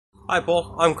Hi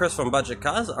Paul, I'm Chris from Budget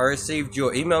Cars. I received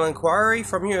your email inquiry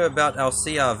from you about our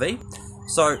CRV.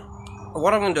 So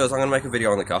what I'm going to do is I'm going to make a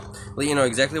video on the car, let you know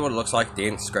exactly what it looks like,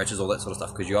 dents, scratches, all that sort of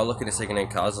stuff, because you are looking at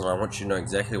second-hand cars and I want you to know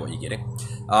exactly what you're getting.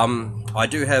 I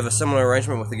do have a similar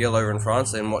arrangement with the girl over in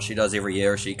France, and what she does every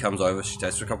year is she comes over, she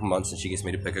stays for a couple months and she gets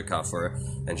me to pick her car for her,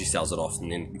 and she sells it off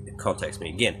and then contacts me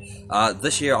again.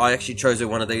 This year I actually chose her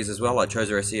one of these as well. I chose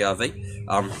her a CRV.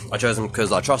 I chose them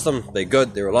because I trust them, they're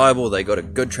good, they're reliable, they got a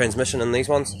good transmission in these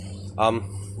ones.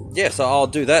 Yeah, so I'll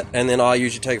do that, and then I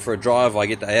usually take it for a drive. I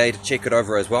get the AA to check it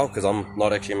over as well, because I'm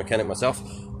not actually a mechanic myself,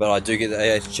 but I do get the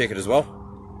AA to check it as well,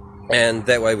 and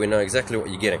that way we know exactly what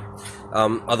you're getting.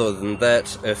 Other than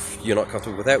that, if you're not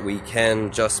comfortable with that, we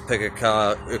can just pick a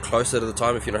car closer to the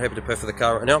time if you're not happy to pay for the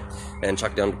car right now, and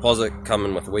chuck down deposit, come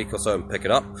in with a week or so and pick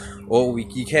it up. Or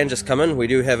you can just come in. We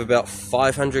do have about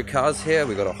 500 cars here.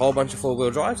 We've got a whole bunch of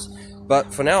four-wheel drives,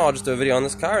 but for now I'll just do a video on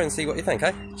this car and see what you think,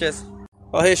 hey? Cheers!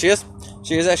 Oh, here she is.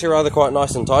 She is actually rather quite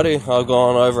nice and tidy. I've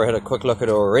gone over, had a quick look at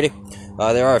her already.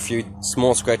 There are a few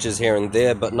small scratches here and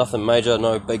there, but nothing major,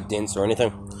 no big dents or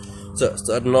anything. So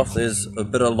starting off, there's a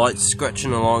bit of light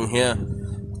scratching along here.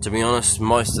 To be honest,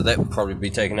 most of that would probably be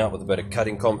taken out with a bit of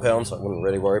cutting compound, so I wouldn't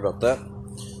really worry about that.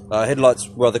 Headlights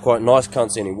rather quite nice,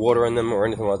 can't see any water in them or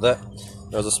anything like that.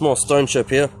 There's a small stone chip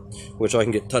here, which I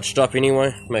can get touched up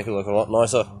anyway, make it look a lot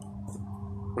nicer.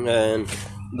 And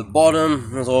the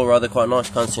bottom is all rather quite nice,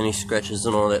 can't see any scratches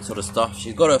and all that sort of stuff.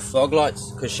 She's got her fog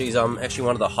lights because she's actually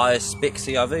one of the highest spec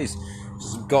CRVs.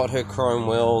 She's got her chrome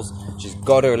wheels, she's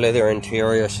got her leather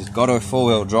interior, she's got her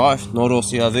four-wheel drive. Not all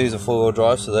CRVs are four-wheel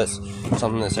drive, so that's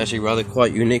something that's actually rather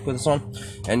quite unique with this one.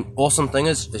 And awesome thing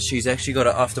is she's actually got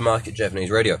an aftermarket Japanese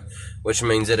radio, which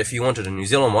means that if you wanted a New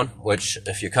Zealand one, which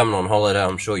if you're coming on holiday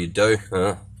I'm sure you do,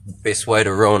 best way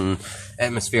to ruin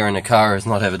atmosphere in a car is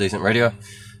not have a decent radio.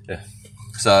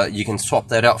 So you can swap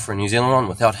that out for a New Zealand one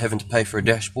without having to pay for a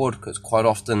dashboard, because quite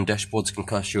often dashboards can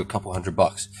cost you a couple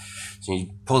 $100. So you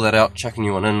pull that out, chuck a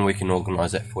new one in, we can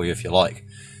organise that for you if you like.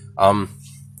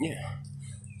 Yeah,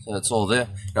 so it's all there.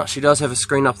 Now she does have a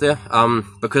screen up there.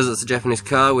 Because it's a Japanese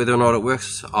car, whether or not it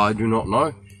works, I do not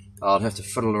know. I'd have to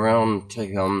fiddle around,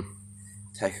 take a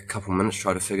couple minutes,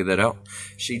 try to figure that out.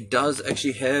 She does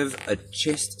actually have a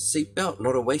chest seatbelt,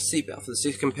 not a waist seatbelt for the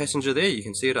second passenger there. You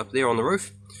can see it up there on the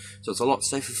roof. So it's a lot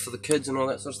safer for the kids and all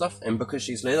that sort of stuff. And because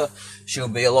she's leather, she'll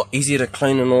be a lot easier to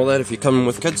clean and all that if you're coming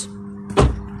with kids.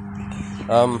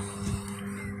 A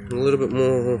little bit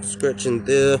more scratching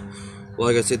there.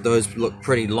 Like I said, those look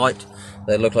pretty light.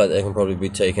 They look like they can probably be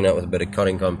taken out with a bit of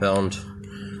cutting compound.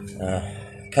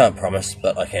 Can't promise,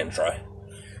 but I can try.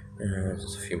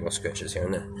 There's a few more scratches here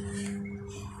and there.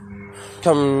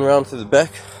 Coming around through the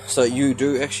back, so you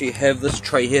do actually have this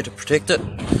tray here to protect it.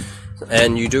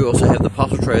 And you do also have the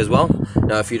parcel tray as well.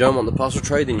 Now if you don't want the parcel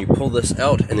tray, then you pull this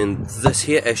out, and then this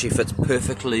here actually fits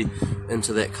perfectly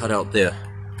into that cutout there.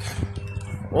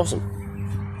 Awesome.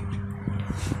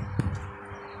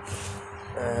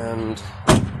 And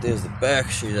there's the back.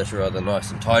 She's actually rather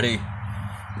nice and tidy.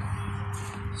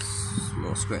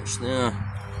 Small scratch there.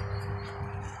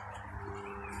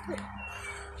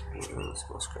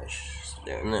 Small scratch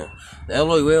down there. The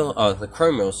alloy wheel, the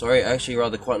chrome wheel, sorry, actually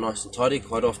rather quite nice and tidy.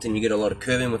 Quite often you get a lot of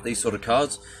curving with these sort of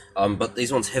cars, but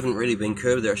these ones haven't really been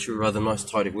curved. They're actually rather nice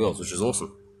tidy wheels, which is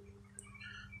awesome.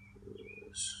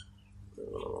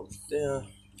 There.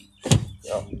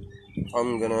 Yeah.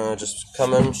 I'm gonna just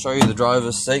come in, show you the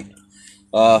driver's seat.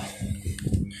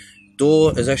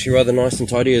 Door is actually rather nice and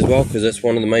tidy as well, because that's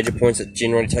one of the major points that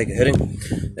generally take a hitting.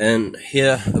 And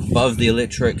here above the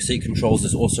electric seat controls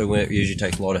is also where it usually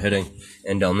takes a lot of hitting,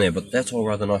 and down there, but that's all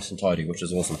rather nice and tidy, which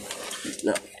is awesome.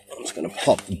 Now I'm just going to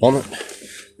pop the bonnet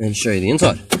and show you the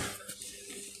inside.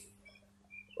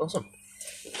 Awesome.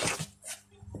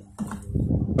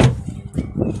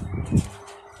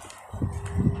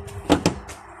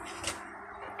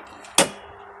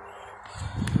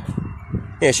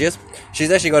 Here she is. She's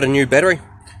actually got a new battery,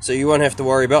 so you won't have to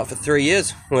worry about for 3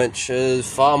 years, which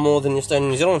is far more than you're staying in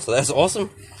New Zealand, so that's awesome.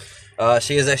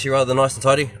 She is actually rather nice and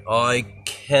tidy. I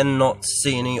cannot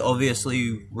see any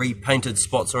obviously repainted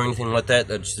spots or anything like that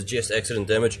that suggest accident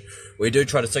damage. We do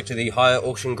try to stick to the higher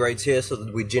auction grades here, so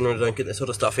that we generally don't get that sort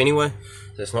of stuff anyway.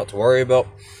 That's not to worry about.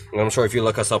 And I'm sure if you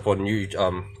look us up on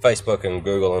Facebook and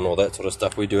Google and all that sort of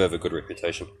stuff, we do have a good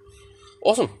reputation.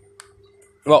 Awesome.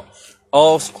 Well,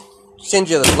 I'll send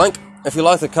you this link. If you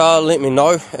like the car, let me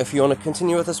know. If you want to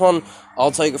continue with this one,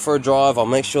 I'll take it for a drive. I'll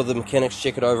make sure the mechanics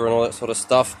check it over and all that sort of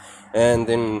stuff. And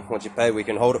then once you pay, we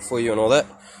can hold it for you and all that.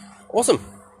 Awesome.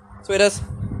 Sweet as.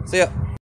 See ya.